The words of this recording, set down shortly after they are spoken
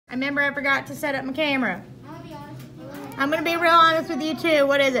I remember I forgot to set up my camera. I'm gonna be honest with you. I'm going to be real honest with you too.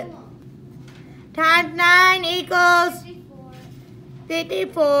 What is it? Times 9 equals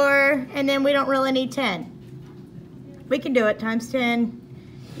 54. And then we don't really need 10. We can do it. Times 10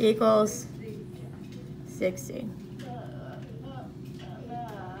 equals 60.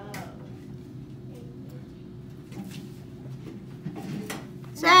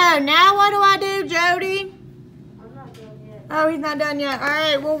 So now what do I do, Jody? I'm not done yet. Oh, he's not done yet. All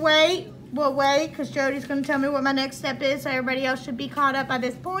right, we'll wait. We'll wait because Jody's going to tell me what my next step is. So everybody else should be caught up by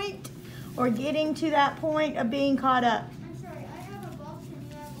this point or getting to that point of being caught up. I'm sorry, I have a box and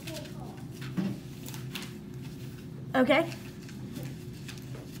you have a whole car. Okay.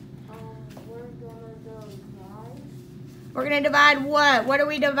 We're gonna divide. We're going to divide what? What are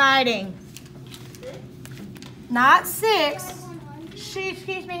we dividing? 6. Not 6.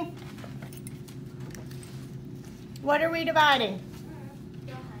 Excuse me. What are we dividing?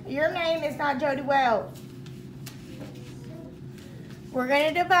 Your name is not Jody Wells. We're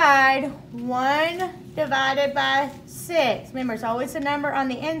going to divide 1 divided by 6. Remember, it's always the number on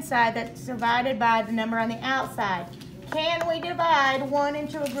the inside that's divided by the number on the outside. Can we divide 1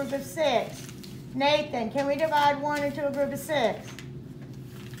 into a group of 6? Nathan, can we divide 1 into a group of 6?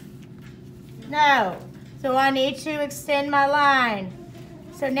 No. So I need to extend my line.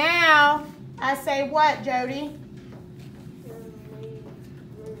 So now I say what, Jody?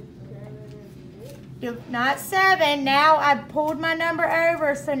 Not 7. Now I pulled my number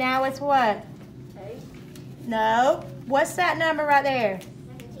over, so now it's what? 8. No. What's that number right there?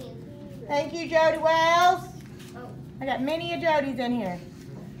 17. Thank you, Jody Wells. Oh. I got many of Jodys in here.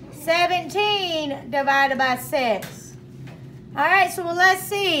 17 divided by 6. All right, so let's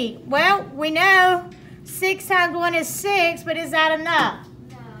see. Well, we know 6 times 1 is 6, but is that enough?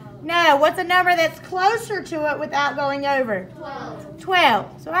 No. What's a number that's closer to it without going over? 12.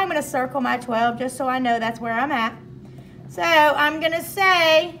 12. So I'm going to circle my 12 just so I know that's where I'm at. So I'm going to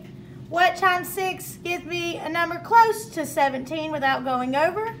say, what times 6 gives me a number close to 17 without going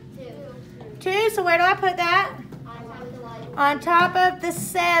over? 2. 2. So where do I put that? On top of the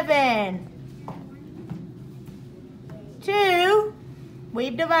 7. 2.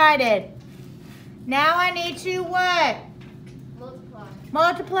 We've divided. Now I need to what? Multiply.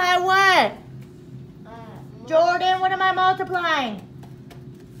 Multiply what? Jordan, what am I multiplying?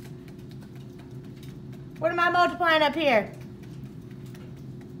 What am I multiplying up here? 6.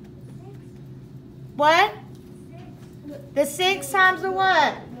 What? 6. The 6 times the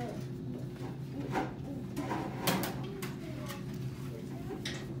what?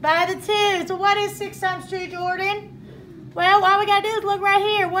 By the 2. So what is 6 times 2, Jordan? Well, all we got to do is look right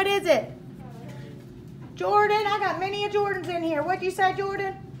here. What is it? Jordan, I got many of Jordans in here. What'd you say,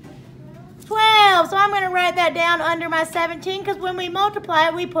 Jordan? 12. So I'm going to write that down under my 17 because when we multiply,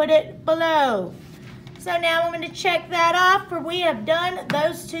 we put it below. So now I'm going to check that off for we have done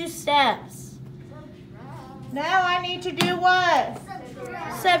those 2 steps. Now I need to do what?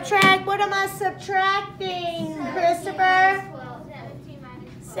 Subtract. What am I subtracting, Christopher?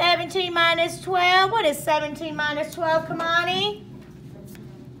 17 minus 12. What is 17 minus 12, Kamani?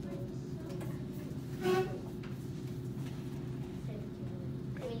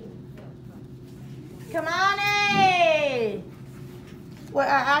 Kamani! Well,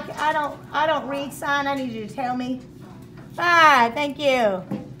 I don't read sign. I need you to tell me. 5. Thank you. All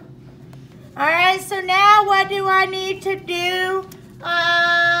right. So now what do I need to do,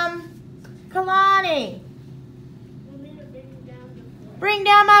 Kalani? Bring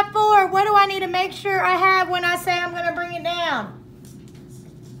down my 4. What do I need to make sure I have when I say I'm going to bring it down?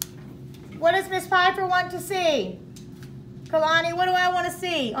 What does Miss Pfeiffer want to see? Kalani, what do I want to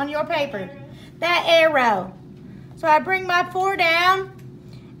see on your paper? That arrow. So I bring my 4 down,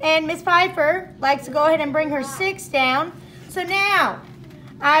 and Miss Pfeiffer likes to go ahead and bring her 6 down. So now,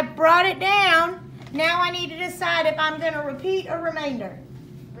 I brought it down. Now I need to decide if I'm going to repeat or remainder.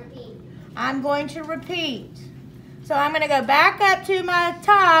 Repeat. I'm going to repeat. So I'm going to go back up to my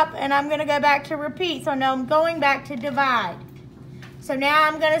top, and I'm going to go back to repeat. So now I'm going back to divide. So now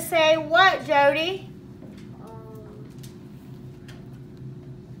I'm going to say what, Jody?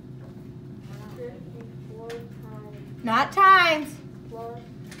 54 times. Not times. Plus.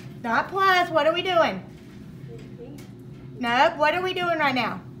 Not plus. What are we doing? 50. Nope. What are we doing right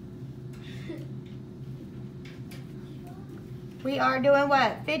now? We are doing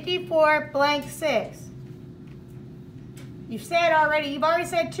what? 54 blank 6. You've said already. You've already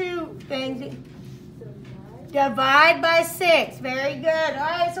said 2 things. Divide by 6. Very good. All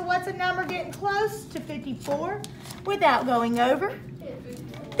right, so what's a number getting close to 54 without going over?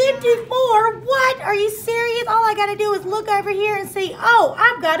 2. 54? What? Are you serious? All I got to do is look over here and see, oh,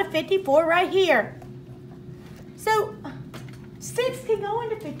 I've got a 54 right here. So, 6 can go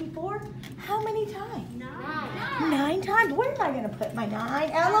into 54 how many times? 9. 9 times. Where am I going to put my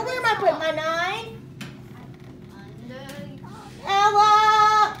 9? Ella, where am I putting my 9?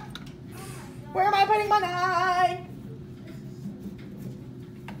 Ella! Where am I putting my 9?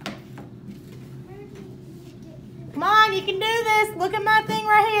 Come on, you can do this. Look at my thing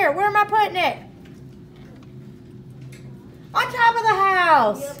right here. Where am I putting it? On top of the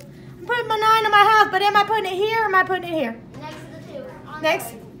house. Yep. I'm putting my 9 on my house, but am I putting it here or am I putting it here? Next to the 2.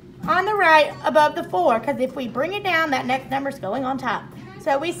 Next, on the right, above the 4, because if we bring it down, that next number is going on top.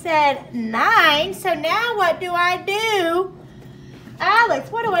 So we said 9. So now what do I do?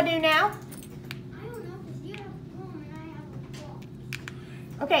 Alex, what do I do now? I don't know, because you have a phone and I have a clock.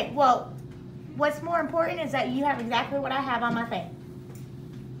 Okay, well, what's more important is that you have exactly what I have on my thing.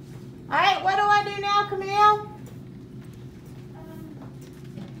 All right, what do I do now, Camille?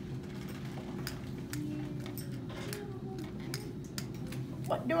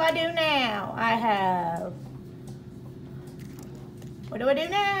 What do I do now? I have... What do I do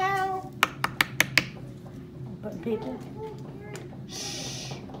now? I'm putting people...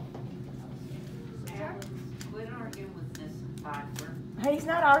 Quit arguing with Miss Piper. He's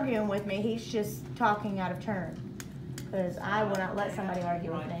not arguing with me. He's just talking out of turn. Because I will not let somebody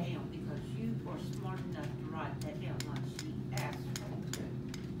argue with me. Because you were smart enough to write that down like she asked you to.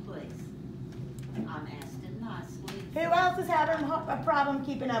 Please. I'm asking nicely. Who else is having a problem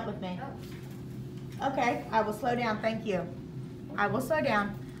keeping up with me? Okay, I will slow down. Thank you. I will slow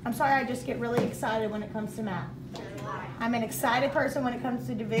down. I'm sorry, I just get really excited when it comes to math. I'm an excited person when it comes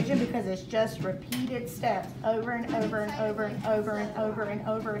to division because it's just repeated steps over and over and over and over and over and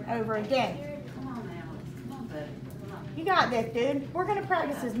over and over again. Come on, Alex. Come on, buddy. Come on. You got this, dude. We're gonna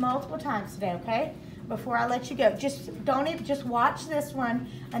practice this multiple times today, okay? Before I let you go. Just watch this one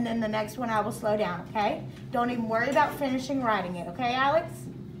and then the next one I will slow down, okay? Don't even worry about finishing writing it, okay, Alex?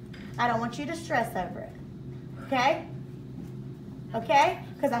 I don't want you to stress over it. Okay? Okay?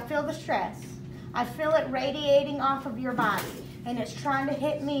 Because I feel the stress. I feel it radiating off of your body. And it's trying to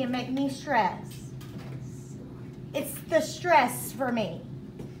hit me and make me stress. It's the stress for me.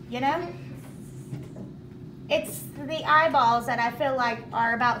 You know? It's the eyeballs that I feel like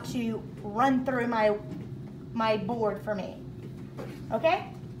are about to run through my board for me. Okay?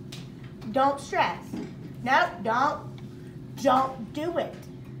 Don't stress. No, don't do it.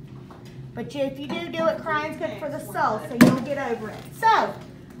 But if you do it, crying's good for the soul, so you'll get over it. So,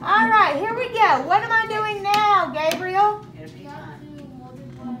 all right, here we go. What am I doing now, Gabriel? It'll be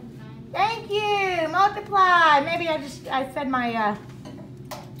fine. Thank you. Multiply. Maybe I said my,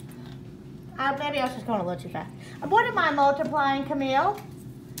 maybe I was just going a little too fast. What am I multiplying, Camille?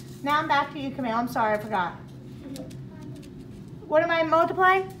 Now I'm back to you, Camille. I'm sorry, I forgot. What am I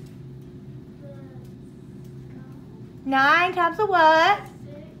multiplying? 9 times a what?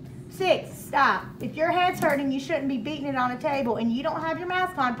 6. Stop. If your head's hurting, you shouldn't be beating it on a table, and you don't have your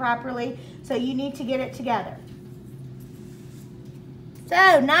mask on properly, so you need to get it together.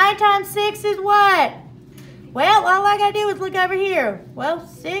 So, 9 times 6 is what? Well, all I gotta do is look over here. Well,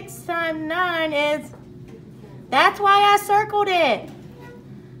 6 times 9 is... That's why I circled it.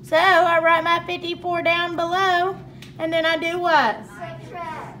 So, I write my 54 down below, and then I do what?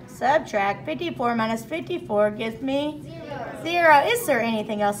 Subtract. 54 minus 54 gives me 0. Is there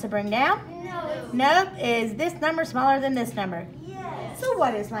anything else to bring down? No. Nope. Is this number smaller than this number? Yes. So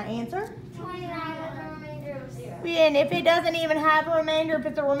what is my answer? 29 with a remainder of 0. And if it doesn't even have a remainder, if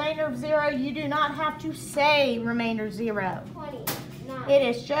it's a remainder of 0, you do not have to say remainder 0. 29.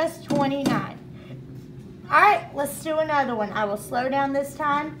 It is just 29. All right, let's do another one. I will slow down this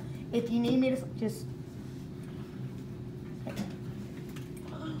time. If you need me to just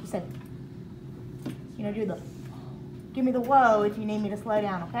say, give me the whoa if you need me to slow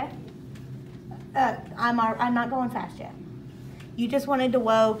down, okay? I'm not going fast yet. You just wanted to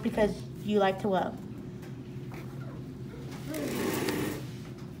whoa because you like to whoa.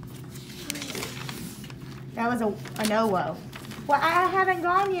 That was a no whoa. Well, I haven't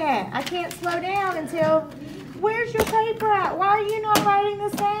gone yet. I can't slow down until... Where's your paper at? Why are you not writing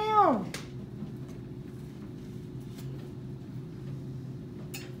this down?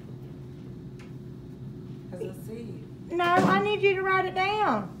 Because I see you. No, I need you to write it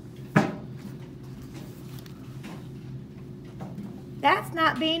down. That's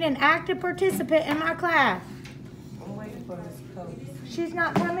not being an active participant in my class. I'm waiting for this coach. She's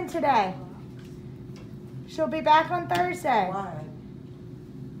not coming today. She'll be back on Thursday. Why?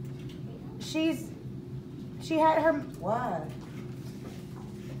 She had her... Why?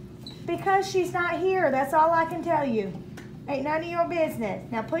 Because she's not here. That's all I can tell you. Ain't none of your business.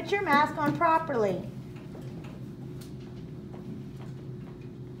 Now put your mask on properly.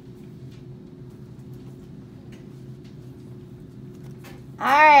 All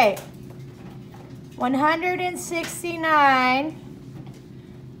right. 169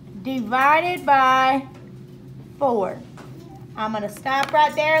 divided by 4. I'm going to stop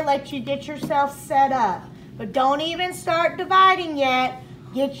right there, let you get yourself set up. But don't even start dividing yet.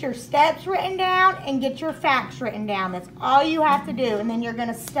 Get your steps written down and get your facts written down. That's all you have to do, and then you're going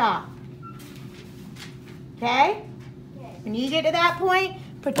to stop. Okay? When you get to that point,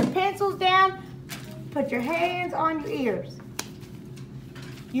 put your pencils down, put your hands on your ears.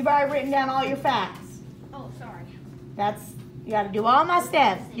 You've already written down all your facts. Oh, sorry. You got to do all my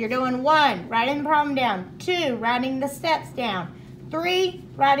steps. You're doing 1, writing the problem down. 2, writing the steps down. 3,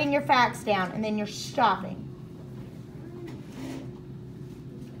 writing your facts down, and then you're stopping.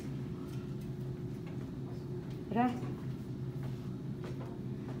 Okay?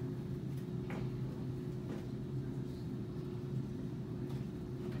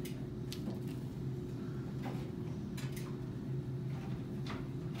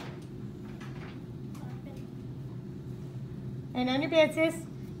 And on your business,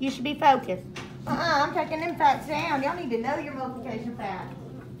 you should be focused. I'm taking them facts down. Y'all need to know your multiplication facts.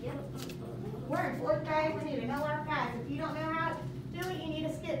 We're in 4th grade. We need to know our facts. If you don't know how to do it, you need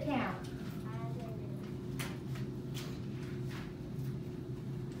to skip count.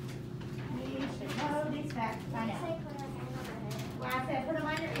 You should know these facts by now. Well, I said put them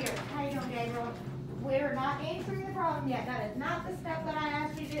on your ears. How you doing, Gabriel? We're not answering the problem yet. That is not the step that I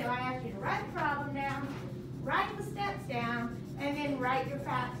asked you to do. I asked you to write the problem down, write the steps down, and then write your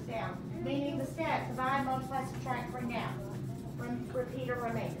facts down. Meaning the steps: divide, multiply, subtract, bring down. Repeat or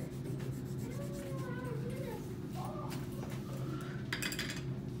remainder.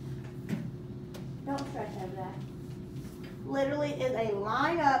 Don't stress over that. Literally is a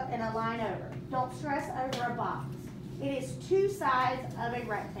line up and a line over. Don't stress over a box. It is 2 sides of a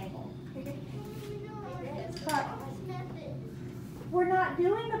rectangle. But we're not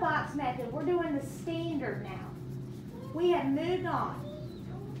doing the box method. We're doing the standard now. We have moved on.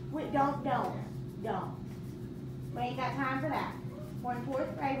 Don't. We ain't got time for that. We're in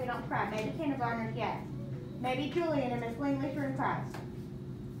 4th grade. We don't cry. Maybe kindergartners, yes. Maybe Julian and Miss Lingley are in Christ.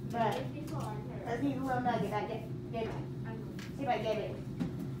 But let's need a little nugget. I gave it. See if I gave it.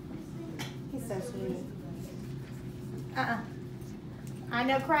 He's so sweet. I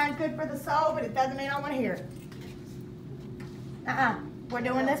know crying's good for the soul, but it doesn't mean I want to hear it. We're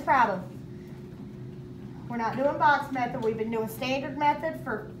doing this problem. We're not doing box method. We've been doing standard method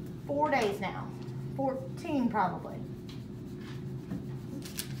for 4 days now. 14 probably.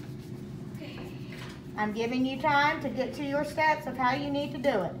 I'm giving you time to get to your steps of how you need to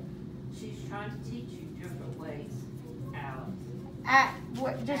do it. She's trying to teach you different ways,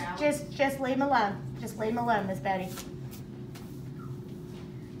 Alex. Just leave him alone. Just leave him alone, Miss Betty.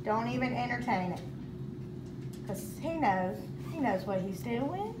 Don't even entertain it. Because he knows what he's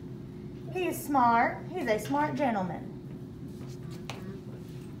doing. He's smart. He's a smart gentleman.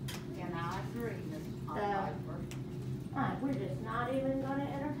 And I agree, Miss Piper. Alright, we're just not even going to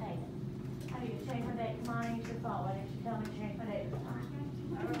entertain it. I need to change my date. Come on, I need your fault. Why didn't you tell me to change my date? I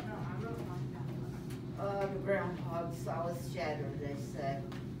don't know, I wrote mine down. The groundhog saw us shatter, they said.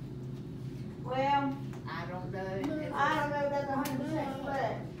 Well, I don't know. I don't know if that's 100%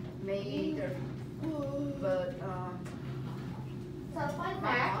 correct. Me either. But, So fun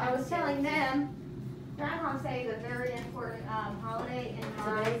fact, I was telling them, Groundhog Day is a very important holiday in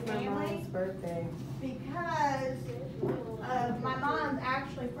my Today's my family mom's birthday. because my mom's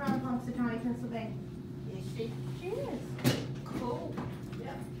actually from Punxsutawney, Pennsylvania. is she She is. cool?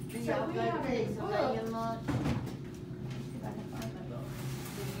 Yep. Do So y'all we go have to a Pennsylvania book. much? If I can find my book.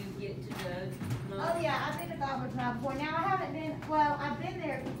 Do you get to go? Oh yeah, I've been to Goblin Town before. Now I haven't been. Well, I've been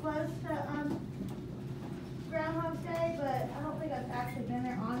there close to Groundhog's Day, but I don't think I've actually been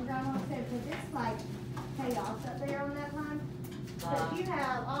there on Groundhog's Day because it's like chaos up there on that time. But you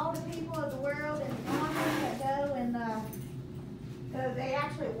have all the people of the world and the farmers that go and they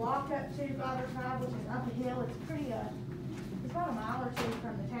actually walk up to Goblin Tribe, which is up a hill. It's pretty. It's about a mile or 2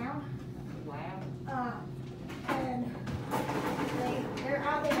 from the town. Wow. And they're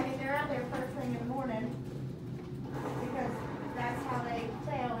out there. I mean, they're out there first thing in the morning because that's how they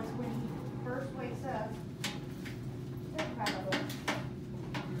tell is when he first wakes up. Probably.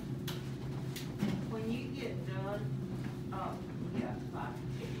 When you get done, yeah, bye.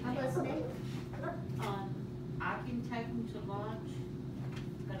 I'm listening. I can take them to lunch,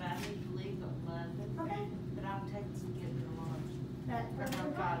 but I need to leave at 11. Okay. But I'll take them to get their lunch. That's Because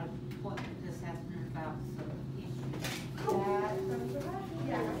I've got an appointment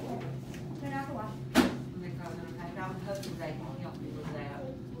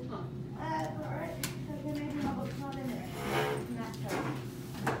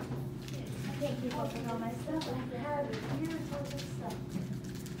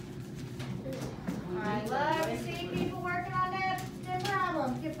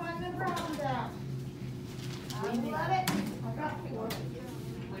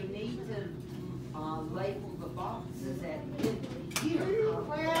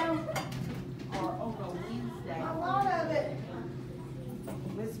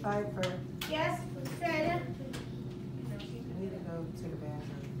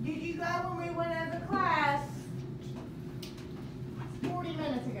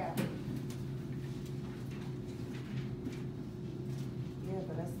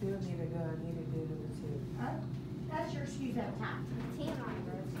still need to go. I need to do the two. Huh? That's your excuse at a time. TMI,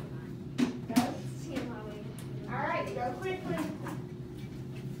 bro. Go. TMI, wait. All right, go quickly.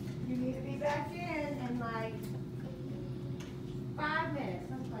 You need to be back in like 5 minutes.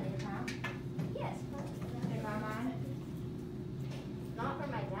 That's plenty of time. Yes. In my mind. Not for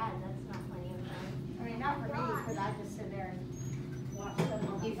my dad. That's not plenty of time. I mean, not for me, because I just sit there and watch them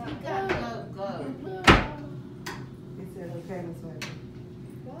on If the you phone. gotta go, go. He said, okay, Miss Webber.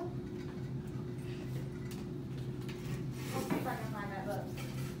 Go. I'll see if I can find that book.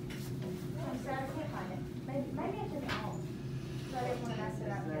 I'm sad I can't find it. Maybe I took it home. So I didn't want to mess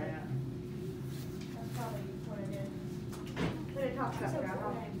it up there. That's probably what it is. But it talks about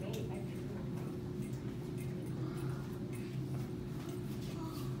groundhog.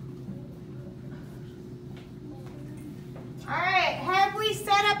 All right, have we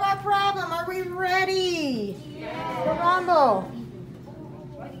set up our problem? Are we ready? To rumble.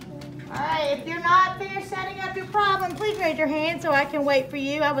 All right, if you're not finished setting up your problem, please raise your hand so I can wait for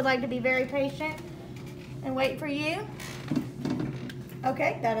you. I would like to be very patient and wait for you.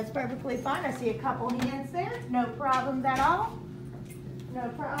 Okay, that is perfectly fine. I see a couple hands there. No problems at all. No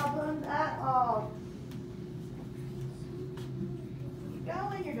problems at all. Keep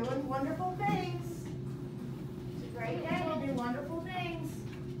going. You're doing wonderful things. It's a great day to do wonderful things.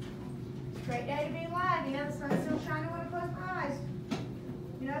 It's a great day to be alive. You know, the sun's still shining when I close my eyes.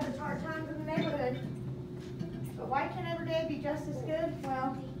 You know, there's hard times in the neighborhood. But why can't every day be just as good?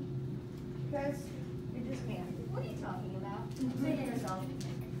 Well, because you just can't. What are you talking about? Singing a song.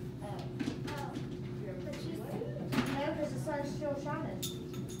 No, because the sun's still shining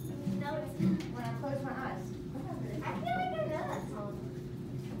No, it's not. when I close my eyes. I feel like I know that song.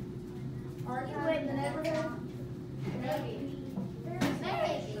 Hard times in the neighborhood. Maybe.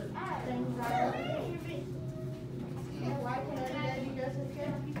 Maybe. Things like that. You know, why can't every day be just as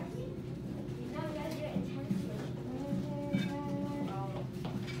good? No, we gotta do it intensely.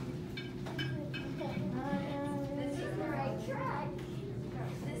 This is the right track.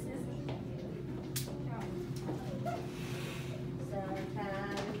 This is.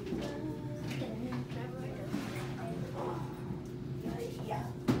 Yeah.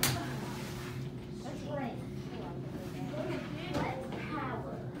 That's right. What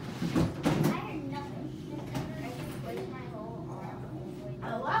power? I heard nothing. I can place my whole arm.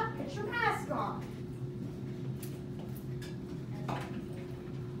 Ella, put your mask on.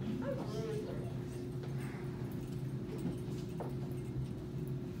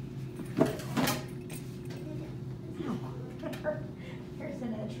 Here's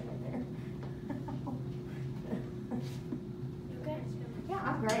an edge right there. Yeah,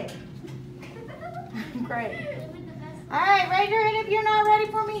 I'm great. I'm great. All right, raise your hand if you're not ready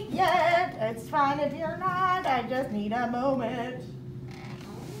for me yet. It's fine if you're not. I just need a moment.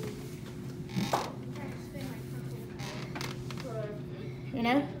 You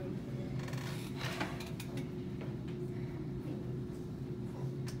know?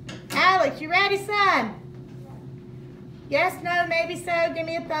 Alex, you ready, son? Yes, no, maybe so. Give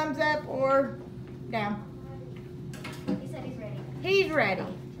me a thumbs up or down. He said he's ready. He's ready.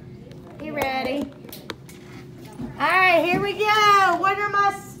 He ready. All right, here we go. What are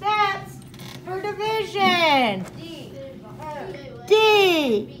my steps for division?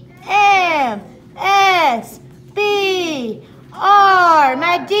 D, M, S, B, R.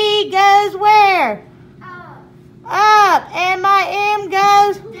 My D goes where? Up. And my M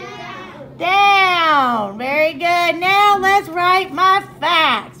goes down. Very good. Now let's write my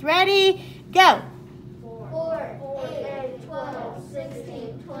facts. Ready? Go. 4, 8, 12,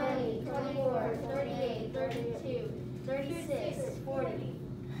 16, 20, 24, 38, 32, 36, 40.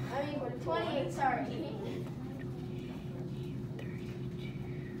 I mean, 28, sorry.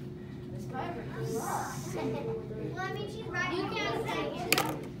 Well, I mean, she's right. You can't say it.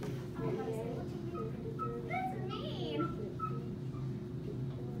 That's mean.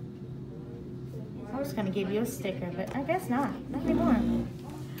 I was going to give you a sticker, but I guess not. Not anymore.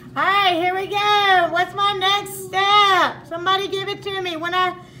 All right, here we go. What's my next step? Somebody give it to me.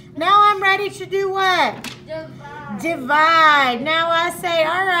 Now I'm ready to do what? Divide. Now I say,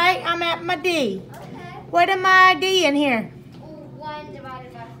 all right, I'm at my D. Okay. What am I D in here? 1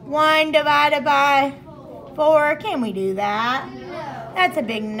 divided by 4. 1 divided by 4. Can we do that? No. That's a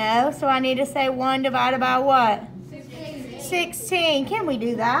big no. So I need to say 1 divided by what? 16. 16. Can we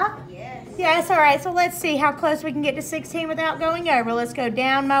do that? Yes. Yes, all right. So let's see how close we can get to 16 without going over. Let's go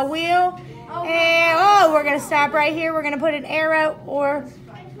down my wheel. And, we're going to stop right here. We're going to put an arrow or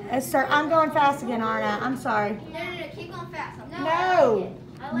a start. I'm going fast again, aren't I? I'm sorry. No, keep going fast. No.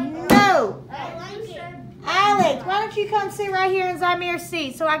 I like it. No. I like it. Alex, why don't don't you come sit right here in Zymir's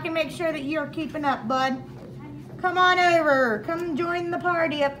seat so I can make sure that you're keeping up, bud. Come on over. Come join the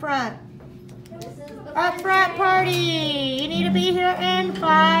party up front. Up front party. You need to be here in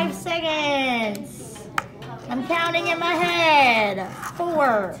 5 seconds. I'm counting in my head.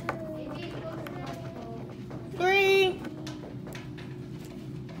 4, 3.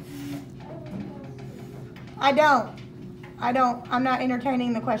 I'm not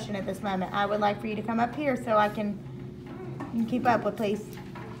entertaining the question at this moment. I would like for you to come up here so I can keep up with, please.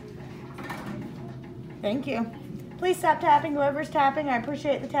 Thank you. Please stop tapping, whoever's tapping. I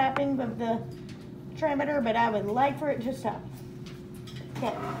appreciate the tapping of the parameter, but I would like for it to stop.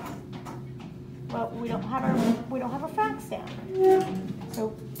 Okay. Well, we don't have our facts down. So,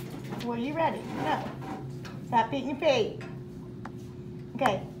 what are you ready? No. Stop beating your feet.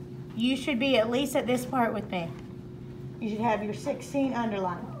 Okay. You should be at least at this part with me. You should have your 16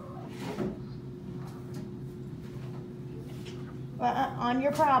 underlined. On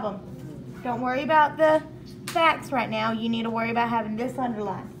your problem. Don't worry about the facts right now. You need to worry about having this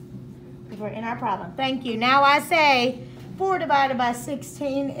underlined. Because we're in our problem. Thank you. Now I say 4 divided by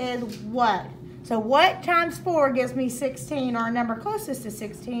 16 is what? So what times 4 gives me 16, or a number closest to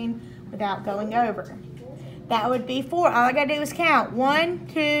 16 without going over? That would be 4. All I got to do is count. 1,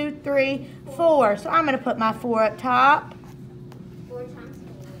 2, 3, 4. So I'm going to put my 4 up top. 4 times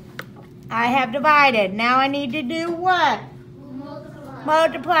 4. I have divided. Now I need to do what? Multiply.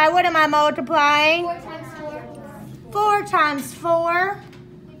 Multiply. What am I multiplying? 4 times 4. 4 times 4.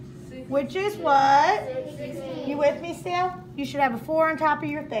 Which is what? 16. You with me still? You should have a 4 on top of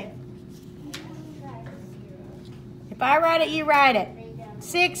your thing. If I write it, you write it.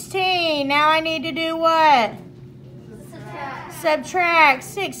 16. Now I need to do what? Subtract.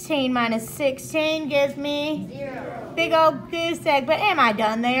 16 minus 16 gives me 0. big old goose egg. But am I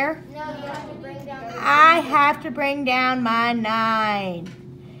done there? No, you have to bring down the I have to bring down my 9.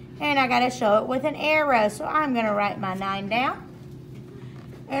 And I got to show it with an arrow. So I'm going to write my 9 down.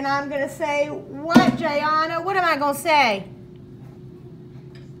 And I'm going to say, what, Jayana? What am I going to say?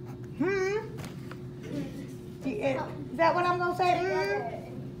 Is that what I'm going to say?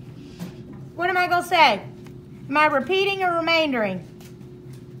 What am I going to say? Am I repeating or remaindering?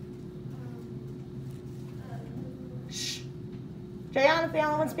 Shh. Jayana's the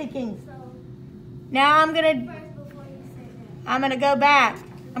only one speaking. Now I'm going to go back.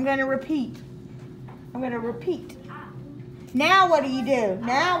 I'm going to repeat. I'm going to repeat. Now what do you do?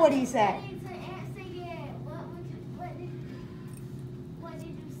 Now what do you say?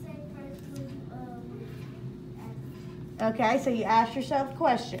 Okay, so you ask yourself a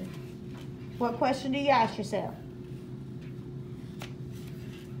question. What question do you ask yourself?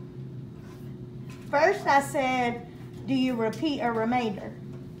 First I said, do you repeat or remainder?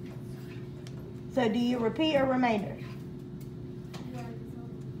 So do you repeat or remainder?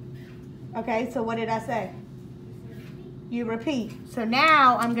 Okay, so what did I say? You repeat. So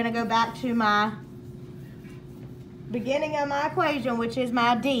now I'm going to go back to my beginning of my equation, which is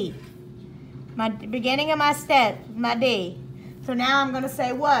my D. My beginning of my step, my D. So now I'm going to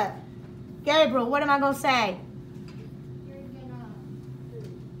say what? Gabriel, what am I going to say?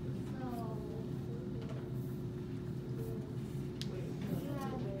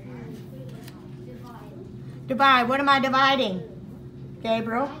 Divide. What am I dividing?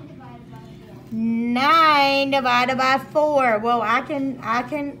 Gabriel? 9 divided by 4. Well, I can,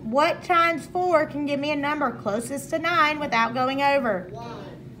 what times 4 can give me a number closest to 9 without going over?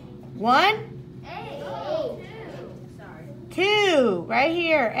 1? 2, right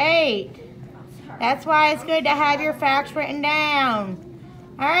here, 8. That's why it's good to have your facts written down.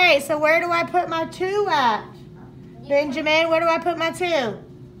 All right, so where do I put my 2 at? Benjamin, where do I put my 2?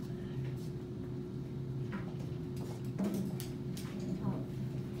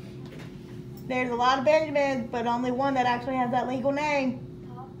 There's a lot of Benjamins, but only one that actually has that legal name.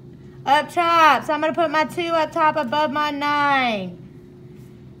 Up top. So I'm going to put my 2 up top above my 9.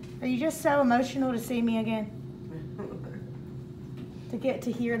 Are you just so emotional to see me again? To get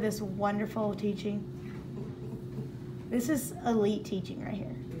to hear this wonderful teaching. This is elite teaching right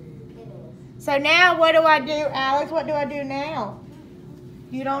here. So now what do I do, Alex? What do I do now?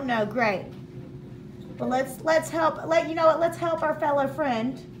 You don't know. Great. But let's help. Let's help our fellow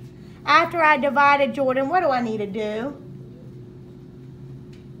friend. After I divided Jordan, what do I need to do?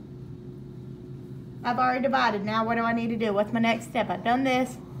 I've already divided. Now what do I need to do? What's my next step? I've done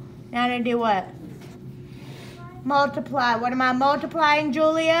this. Now I need to do what? Multiply. What am I multiplying,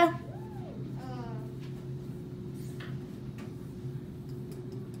 Julia?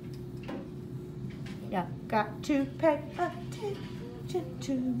 Yeah, got to pay attention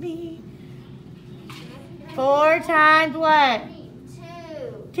to me. 4 times what?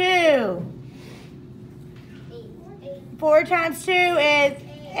 2. 2. 4 times 2 is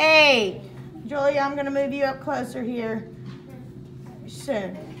 8. Julia, I'm going to move you up closer here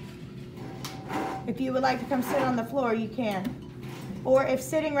soon. If you would like to come sit on the floor, you can. Or if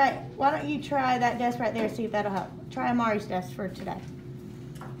sitting right, why don't you try that desk right there, see if that'll help. Try Amari's desk for today.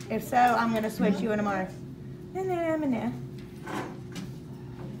 If so, I'm going to switch you and Amari.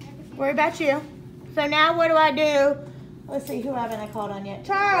 Worry about you. So now what do I do? Let's see, who haven't I called on yet?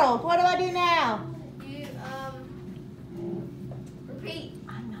 Charles, what do I do now? You, repeat.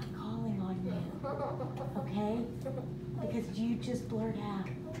 I'm not calling on you, okay? Because you just blurt out.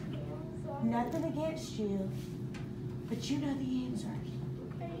 Nothing against you, but you know the answers.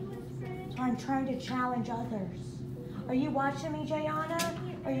 So I'm trying to challenge others. Are you watching me, Jayana?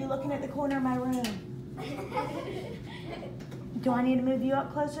 Are you looking at the corner of my room? Do I need to move you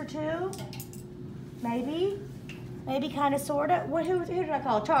up closer too? Maybe? Maybe kind of, sort of. Who did I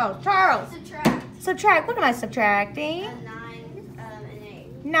call? Charles. Charles! Subtract. Subtract. What am I subtracting? 9 and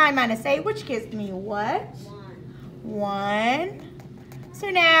 8. 9 minus 8, which gives me what? 1. 1.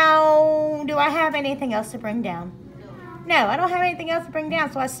 So now, do I have anything else to bring down? No, I don't have anything else to bring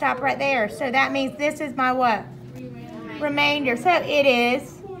down, so I stop right there. So that means this is my what? Remainder. So it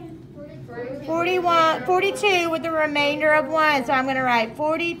is 42 with the remainder of 1. So I'm going to write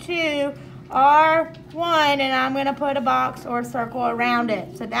 42 R1, and I'm going to put a box or a circle around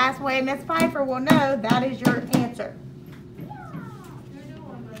it. So that's the way Miss Piper will know that is your answer.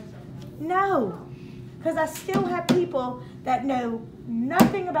 No, because I still have people that know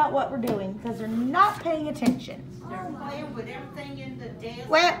nothing about what we're doing because they're not paying attention. They're playing with everything in the desk.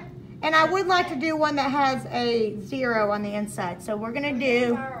 Well, and I would like to do one that has a 0 on the inside. So we're going to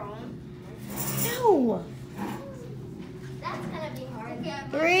do... No. That's gonna be hard.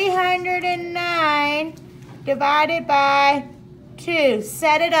 309 divided by 2.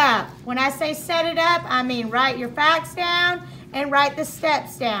 Set it up. When I say set it up, I mean write your facts down and write the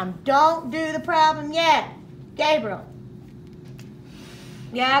steps down. Don't do the problem yet. Gabriel.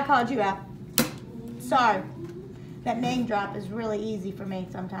 Yeah, I called you out. Sorry. That name drop is really easy for me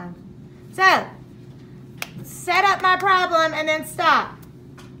sometimes. So, set up my problem and then stop.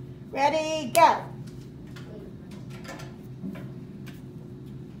 Ready, go.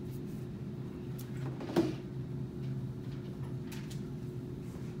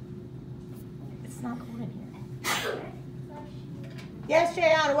 It's not cold in here. Yes,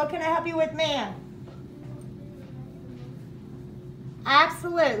 Jayana, what can I help you with, ma'am?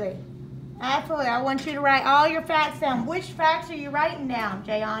 Absolutely. Absolutely. I want you to write all your facts down. Which facts are you writing down,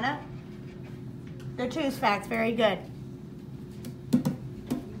 Jayana? The 2's facts. Very good.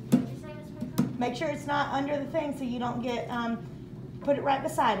 Make sure it's not under the thing so you don't get, put it right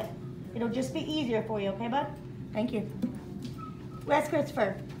beside it. It'll just be easier for you, okay, bud? Thank you. Wes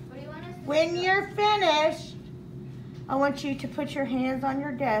Christopher. What do you want us to When you're finished, I want you to put your hands on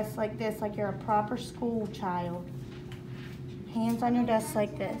your desk like this, like you're a proper school child. Hands on your desk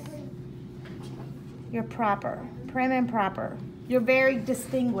like this. You're proper, prim and proper. You're very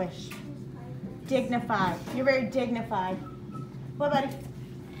distinguished, dignified. You're very dignified. What, buddy?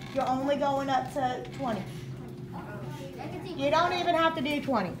 You're only going up to 20. You don't even have to do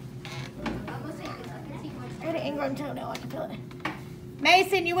 20. Go to Ingram toenail, I can feel it.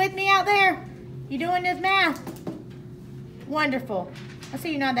 Mason, you with me out there? You doing this math? Wonderful. I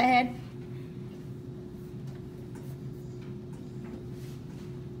see you nod that head.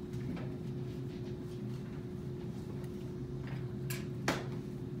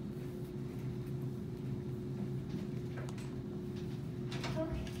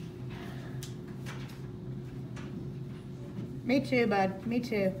 Me too, bud. Me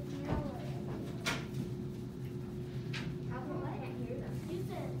too.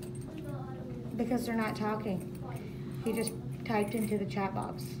 Because they're not talking. He just typed into the chat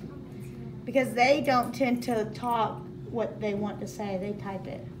box. Because they don't tend to talk what they want to say. They type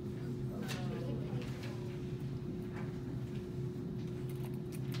it.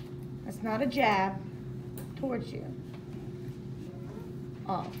 That's not a jab towards you.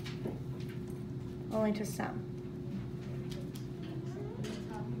 Oh. Only to some.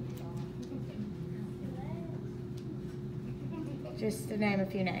 Just to name a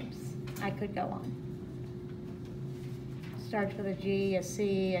few names. I could go on. Starts with a G, a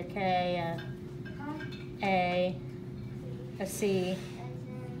C, a K, a C.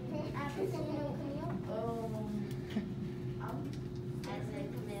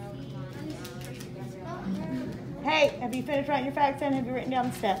 Hey, have you finished writing your facts down? Have you written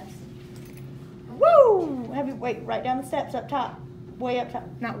down the steps? Woo! Have you, wait, write down the steps up top. Way up top.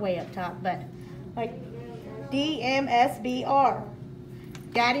 Not way up top, but like DMSBR.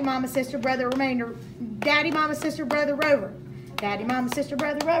 Daddy, mama, sister, brother, remainder. Daddy, mama, sister, brother, rover. Daddy, mama, sister,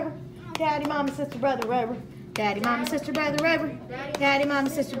 brother, rover. Daddy, mama, sister, brother, rover. Daddy, mama, sister, brother, rover. Daddy, mama,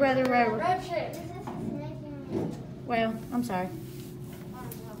 sister, brother, rover. Well, I'm sorry.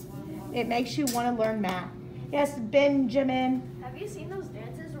 It makes you want to learn math. Yes, Benjamin. Have you seen those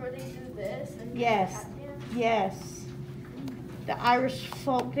dances where they do this? And Yes. tap dance? Yes. The Irish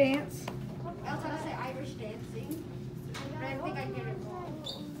folk dance. I was gonna say Irish dancing, but I think I did it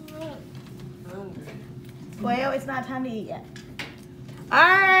wrong. Hungry. Well, it's not time to eat yet. All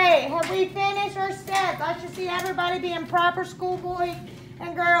right, have we finished our steps? I should see everybody being proper schoolboys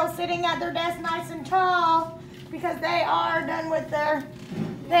and girls sitting at their desk nice and tall because they are done with their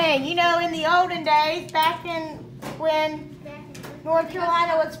thing. You know, in the olden days, back in when North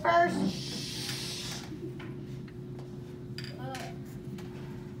Carolina was first.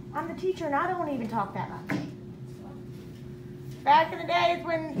 I'm the teacher and I don't even talk that much. Back in the days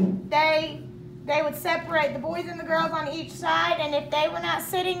when they would separate the boys and the girls on each side, and if they were not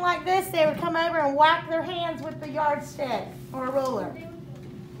sitting like this, they would come over and whack their hands with the yardstick or a ruler.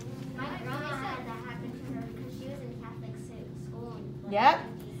 My grandma had that happen to her because she was in Catholic school. Yep,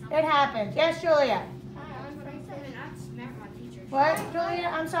 it happens. Yes, Julia. What, Julia?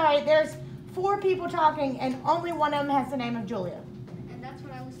 I'm sorry. There's 4 people talking, and only one of them has the name of Julia. And that's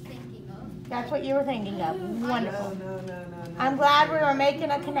what I was thinking of. That's what you were thinking of. Wonderful. No. I'm glad we were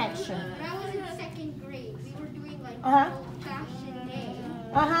making a connection. When I was in 2nd grade, we were doing like Uh-huh. old-fashioned day.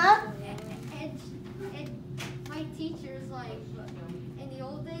 Uh-huh. And my teachers, like, in the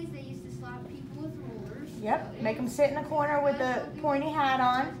old days, they used to slap people with rulers. Yep. Make them sit in a corner with a pointy hat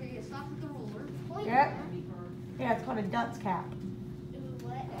on. They get slapped with a ruler. Yep. Yeah, it's called a dunce cap.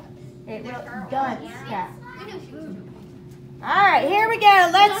 What? It dunce cap. I know she was. All right, here we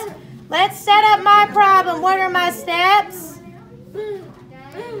go. Let's set up my problem. What are my steps?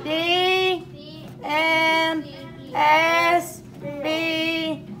 D, M, S,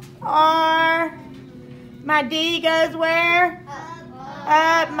 B, R. My D goes where?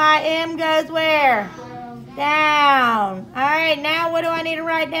 Up. My M goes where? Down. All right, now what do I need to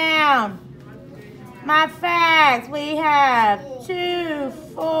write down? My facts. We have 2,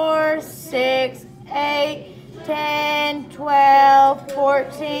 4, 6, 8, 10, 12,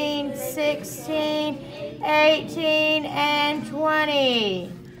 14, 16, 18, and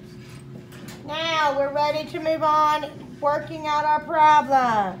 20. Now we're ready to move on working out our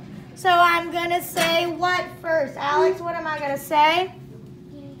problem. So I'm going to say what first? Alex, what am I going to say?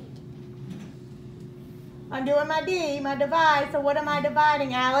 I'm doing my D, my divide. So what am I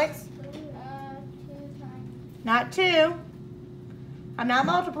dividing, Alex? 2 times Not 2. I'm not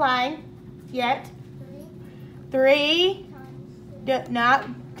multiplying yet. 3 3, not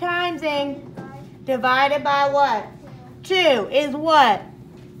timesing. Divided by what? 2 is what?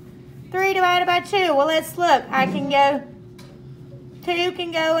 3 divided by 2. Well, let's look. I can go, 2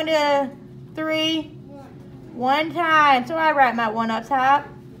 can go into 3 1 time. So I write my 1 up top.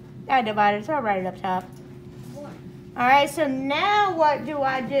 I divided, so I write it up top. All right, so now what do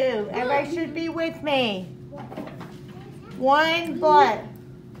I do? Everybody should be with me. 1 what?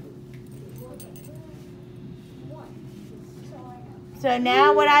 So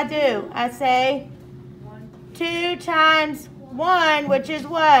now what I do? I say 2 times 1, which is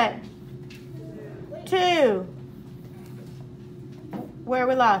what? 2. Where are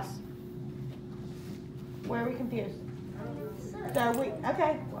we lost? Where are we confused? So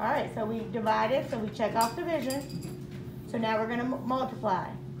okay, all right, so we divided, so we check off division. So now we're gonna multiply.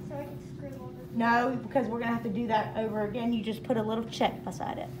 So I can scribble this. No, because we're gonna have to do that over again. You just put a little check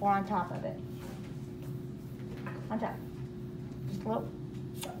beside it or on top of it. On top. Just a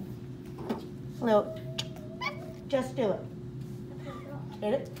little. Just do it.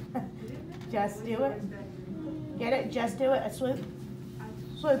 Get it? Just do it. Get it? Just do it. A swoop.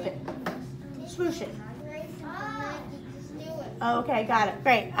 Swoop it. Swoosh it. Just do it. Okay, got it.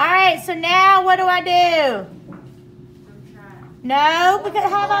 Great. All right, so now what do I do? No,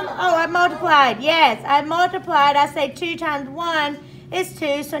 because I multiplied. Yes, I multiplied. I say 2 times 1 is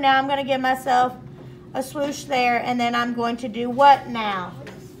 2, so now I'm going to give myself a swoosh there, and then I'm going to do what now?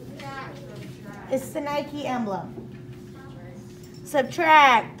 It's the Nike emblem.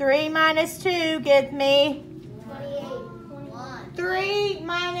 Subtract. 3 minus 2 gives me 3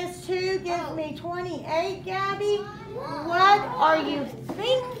 minus 2 gives me 28, Gabby. What are you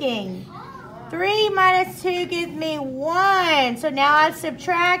thinking? 3 minus 2 gives me 1. So now I've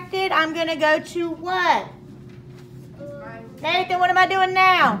subtracted. I'm going to go to what? Nathan, what am I doing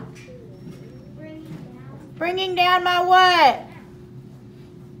now? Bringing down my what?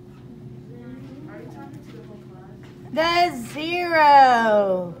 the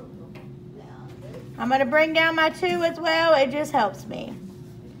 0. I'm going to bring down my 2 as well. It just helps me.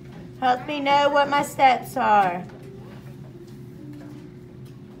 Helps me know what my steps are.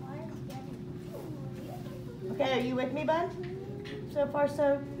 Okay, are you with me, bud? So far,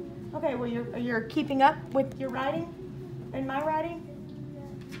 so... Okay, well, you're keeping up with your writing and my writing?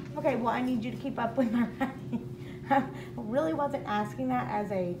 Okay, well, I need you to keep up with my writing. I really wasn't asking that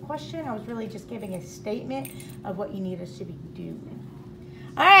as a question. I was really just giving a statement of what you need us to be doing.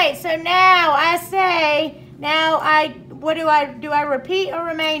 All right, so now I say, what do I repeat or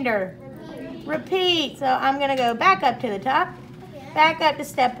remainder? Repeat. So I'm going to go back up to the top, back up to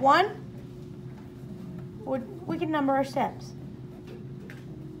step 1. We can number our steps.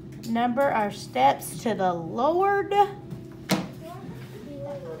 Number our steps to the Lord.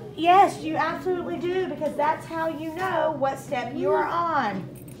 Yes, you absolutely do, because that's how you know what step you are on.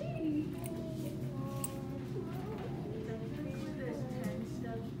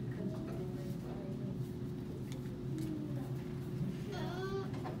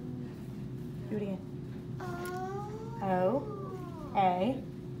 Do it again. O, A,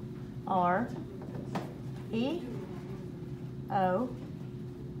 R, E, O,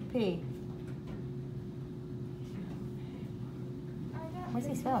 P. What's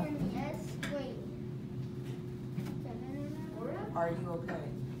he spelling? Are you okay?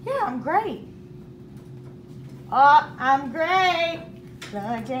 Yeah, I'm great. Oh, I'm great.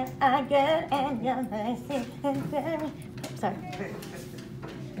 Lord, you're a good and your mercy. Sorry.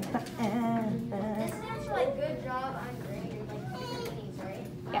 This sounds like good job, I'm great, and like different meanings, right?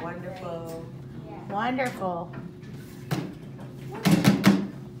 Yeah. Wonderful. Wonderful.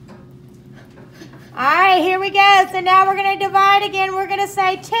 All right, here we go. So now we're going to divide again. We're going to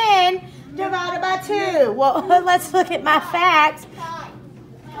say 10 divided by 2. Well, let's look at my facts.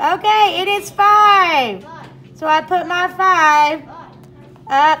 Okay, it is 5. So I put my 5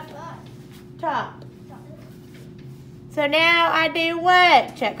 up top. So now I do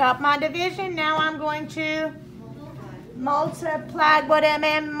what? Check off my division. Now I'm going to multiply. What am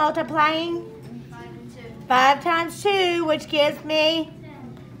I multiplying? 5 times 2, which gives me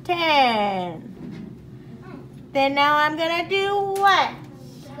 10. Then now I'm going to do what?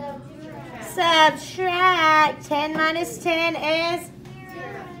 Subtract. 10 minus 10 is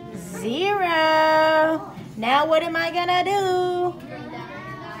 0. Now what am I going to do?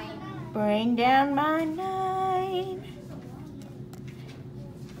 Bring down my 9.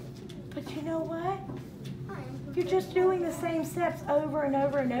 But you know what? You're just doing the same steps over and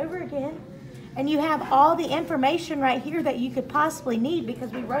over and over again. And you have all the information right here that you could possibly need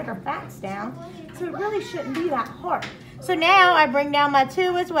because we wrote our facts down. So it really shouldn't be that hard. So now I bring down my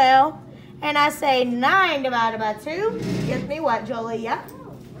 2 as well. And I say 9 divided by 2 gives me what, Julia?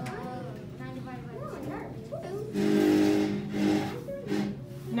 9 divided by 2.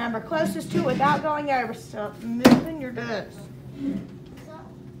 Number closest to it without going over. Stop moving your desk.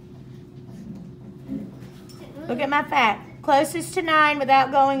 Look at my fact. Closest to 9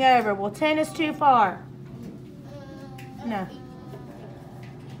 without going over. Well, 10 is too far. No.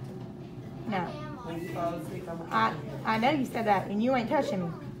 No. When you fall asleep, I'm I know you said that, and you ain't touching me.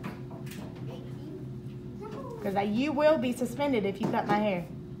 Because you will be suspended if you cut my hair.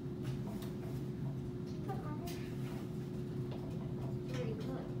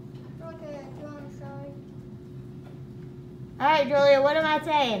 All right, Julia, what am I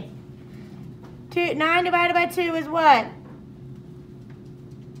saying? 9 divided by 2 is what?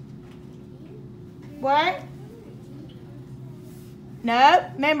 What? Nope.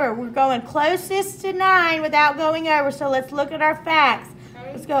 Remember, we're going closest to 9 without going over. So let's look at our facts.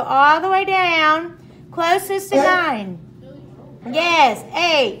 Let's go all the way down. Closest to 9. Yes,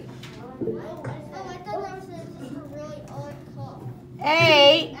 8.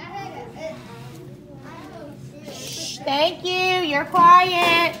 8. Shh, thank you. You're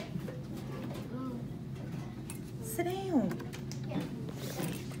quiet. Sit down.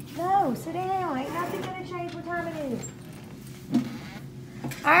 No, sit down. Ain't nothing going to change what time it is.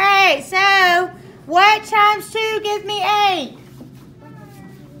 All right, so what times 2 gives me 8?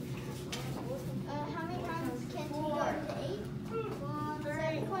 How many times can 2 go to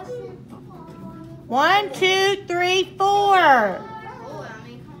 8? Question. 1, 2, 3, 4.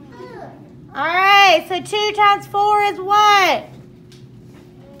 All right, so 2 times 4 is what?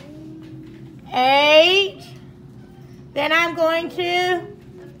 8. Then I'm going to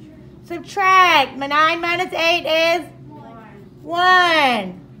subtract. My 9 minus 8 is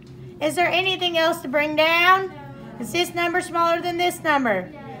 1. Is there anything else to bring down? Is this number smaller than this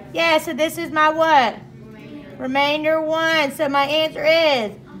number? Yeah, so this is my what? Remainder 1. So my answer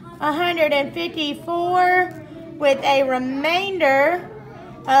is 154 with a remainder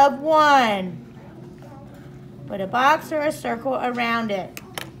of 1. Put a box or a circle around it.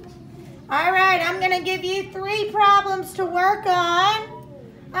 All right, I'm going to give you 3 problems to work on.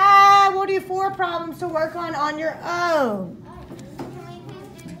 We'll do 4 problems to work on your own.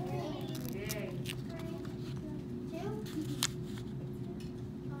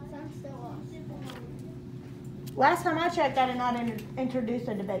 Last time I checked, I did not introduce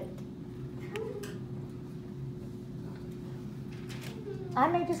a debate. I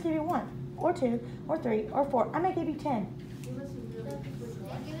may just give you 1, or 2, or 3, or 4. I may give you 10.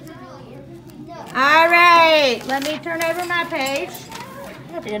 All right, let me turn over my page.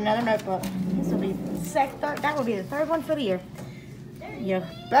 I have to get another notebook. This will be that will be the 3rd one for the year. You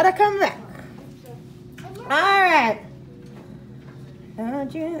better come back. All right.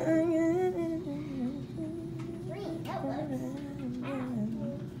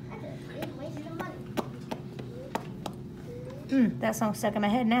 That song's stuck in my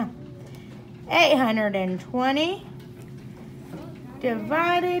head now. 820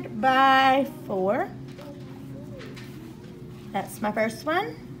 divided by 4. That's my first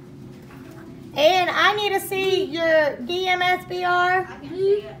one. And I need to see your DMSBR.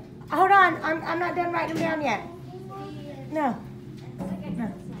 Hold on, I'm not done writing them down yet. No.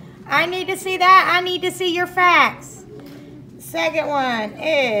 I need to see that. I need to see your facts. Second one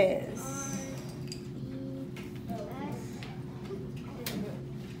is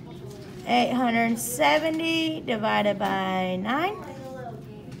 870 divided by 9.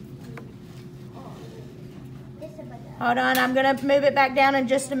 Hold on, I'm going to move it back down in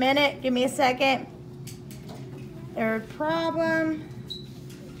just a minute. Give me a second. Third problem.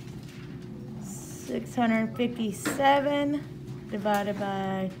 657 divided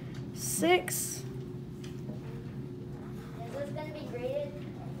by 6. Is this going to be graded?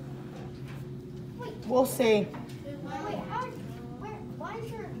 We'll see. Why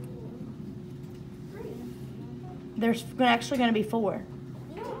is there 3? There's actually going to be 4.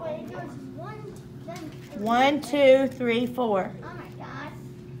 No, but it goes 1, then 1, 2, 3, 4. Oh my gosh.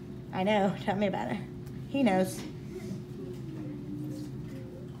 I know. Tell me about it. He knows.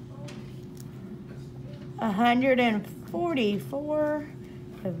 144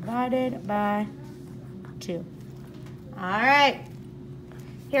 divided by 2. All right.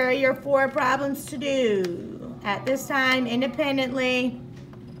 Here are your 4 problems to do. At this time, independently.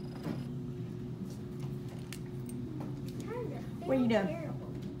 What are you doing?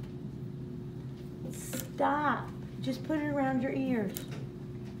 Stop. Just put it around your ears.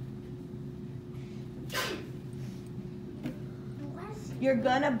 You're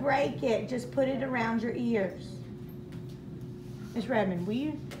gonna break it. Just put it around your ears. Miss Redmond, will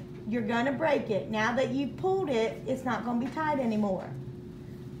you? You're gonna break it. Now that you've pulled it, it's not gonna be tight anymore.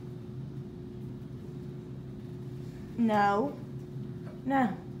 No. No.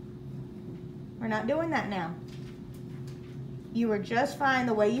 We're not doing that now. You were just fine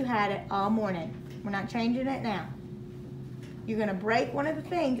the way you had it all morning. We're not changing it now. You're gonna break one of the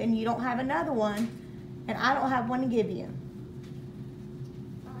things and you don't have another one, and I don't have one to give you.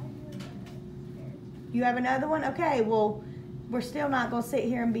 You have another one? Okay, well, we're still not going to sit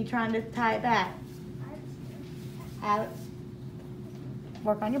here and be trying to tie it back. Alex,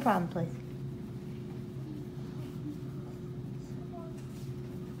 work on your problem, please.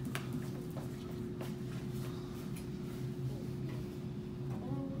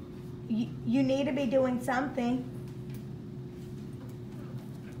 You need to be doing something.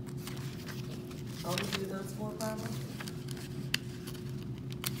 Only do those 4 problems?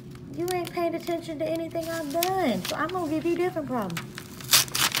 You ain't paid attention to anything I've done, so I'm going to give you different problems.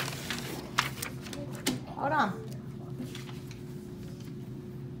 Hold on.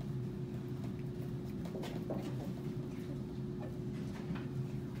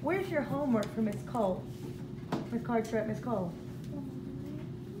 Where's your homework for Miss Cole? Miss Carteret, Miss Cole.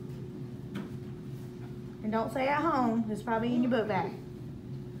 And don't say at home. It's probably in your book bag.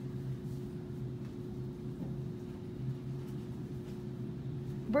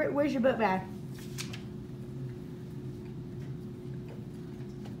 Where's your book bag?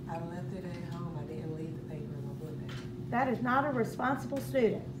 I left it at home. I didn't leave the paper in my book bag. That is not a responsible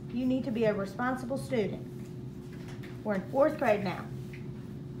student. You need to be a responsible student. We're in 4th grade now.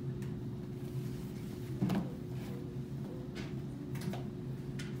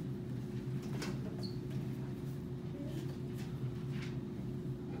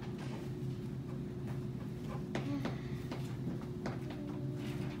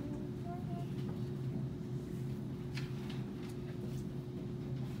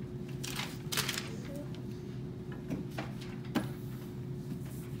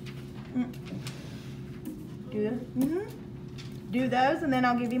 Do those, and then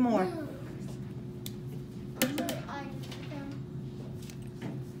I'll give you more.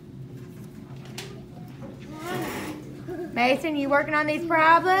 Mason, you working on these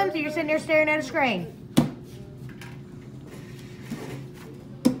problems, or you're sitting there staring at a screen?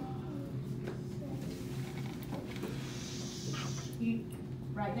 You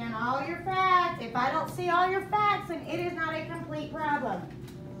write down all your facts. If I don't see all your facts, then it is not a complete problem.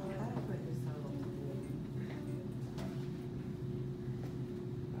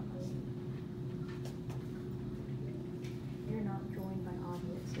 You're not joined by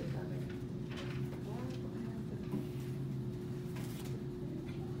audiences of it.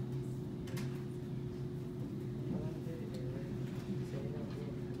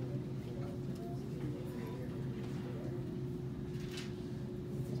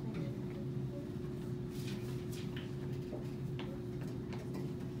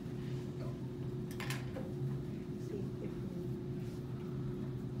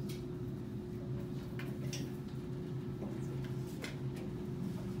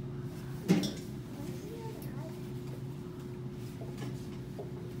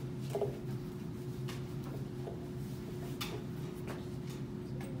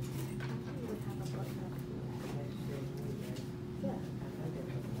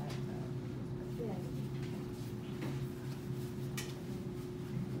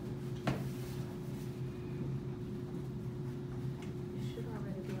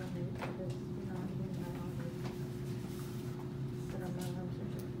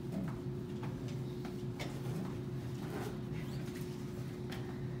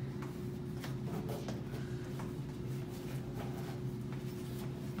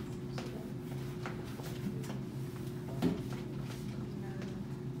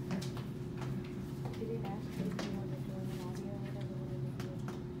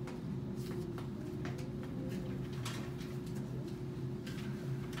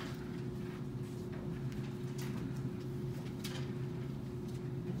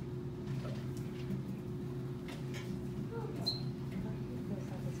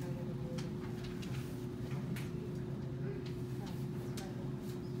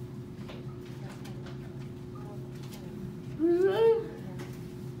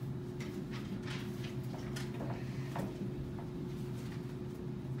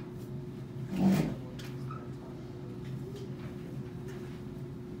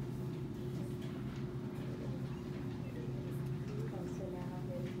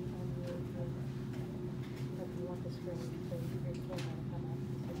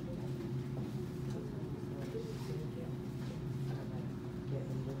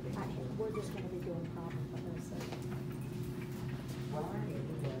 We're just going to be doing problems by those.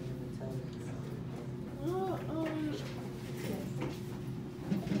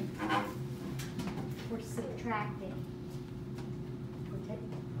 We're subtracting. We're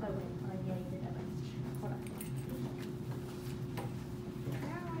taking. Oh wait, yeah, you did that right. Hold on.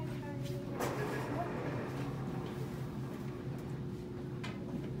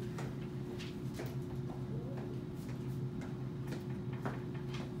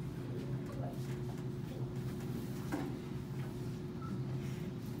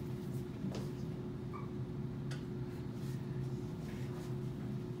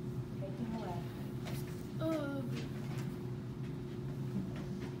 Taking away.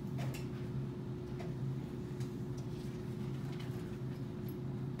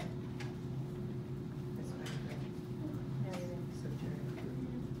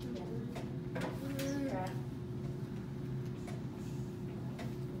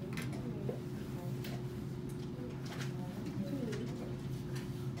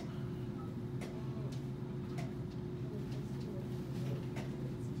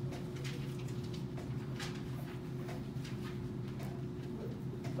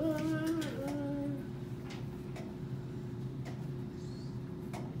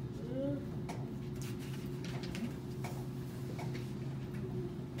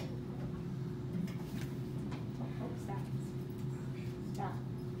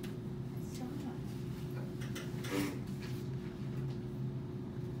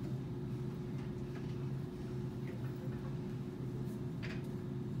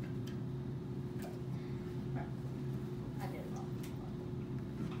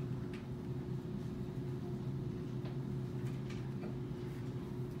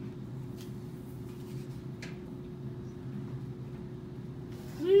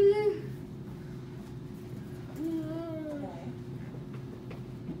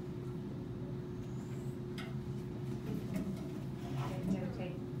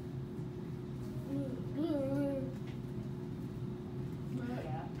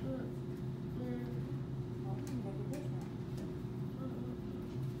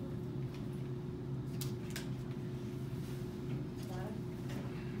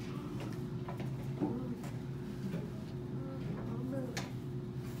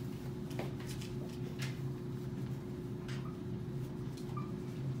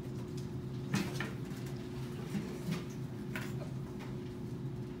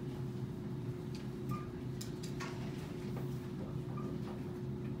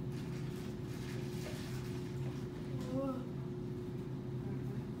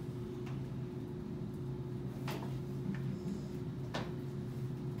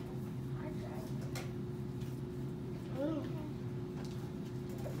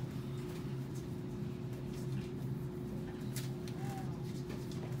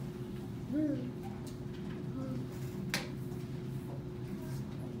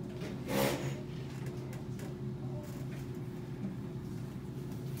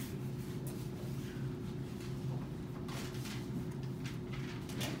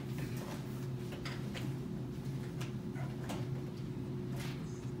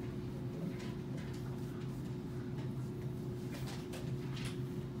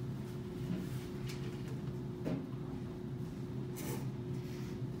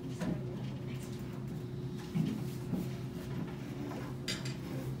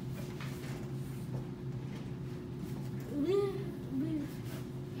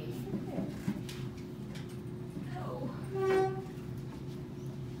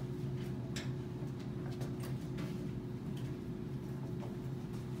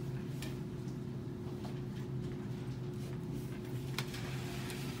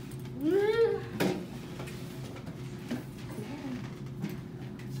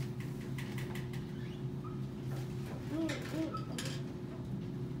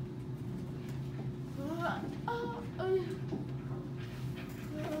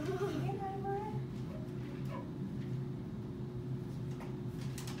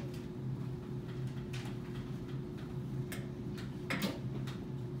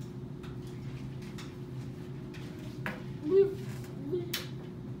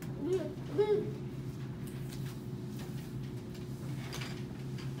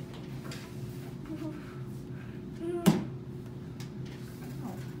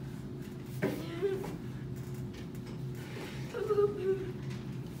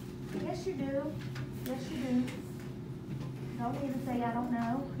 do. Yes, you do. Don't even say I don't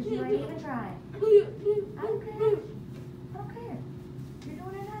know, because you ain't even trying. I don't care. I don't care. You're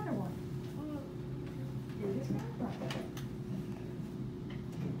doing another one. Do this mouth like that.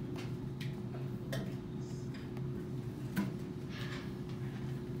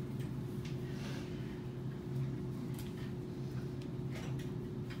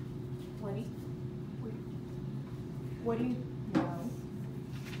 What do you, no.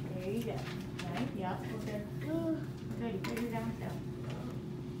 There you go. Okay, yep, okay. Good, you figure it out yourself.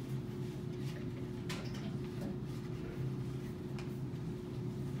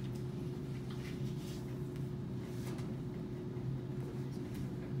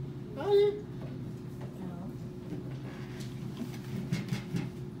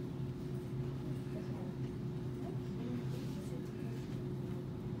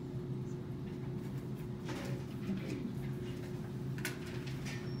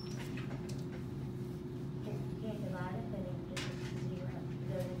 Can't divide it, then it just zero.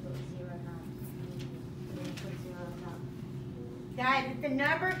 Then put zero top. Then put zero on top. Guys, if the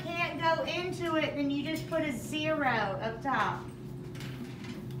number can't go into it, then you just put a 0 up top.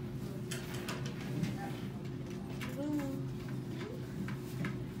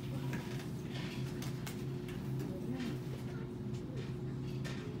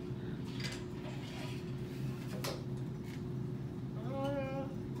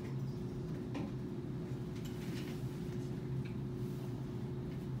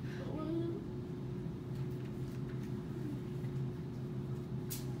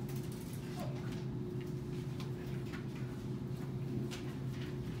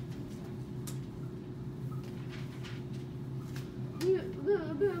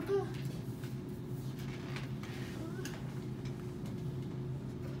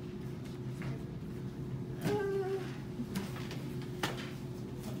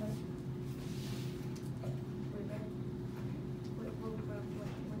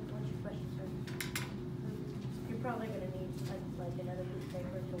 What's your question, sir? You're probably gonna need like another piece of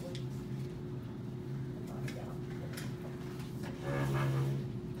paper to work.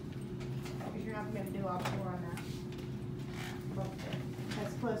 Because you're not going to be able to do all 4 on that.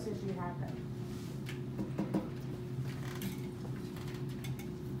 As close as you have them.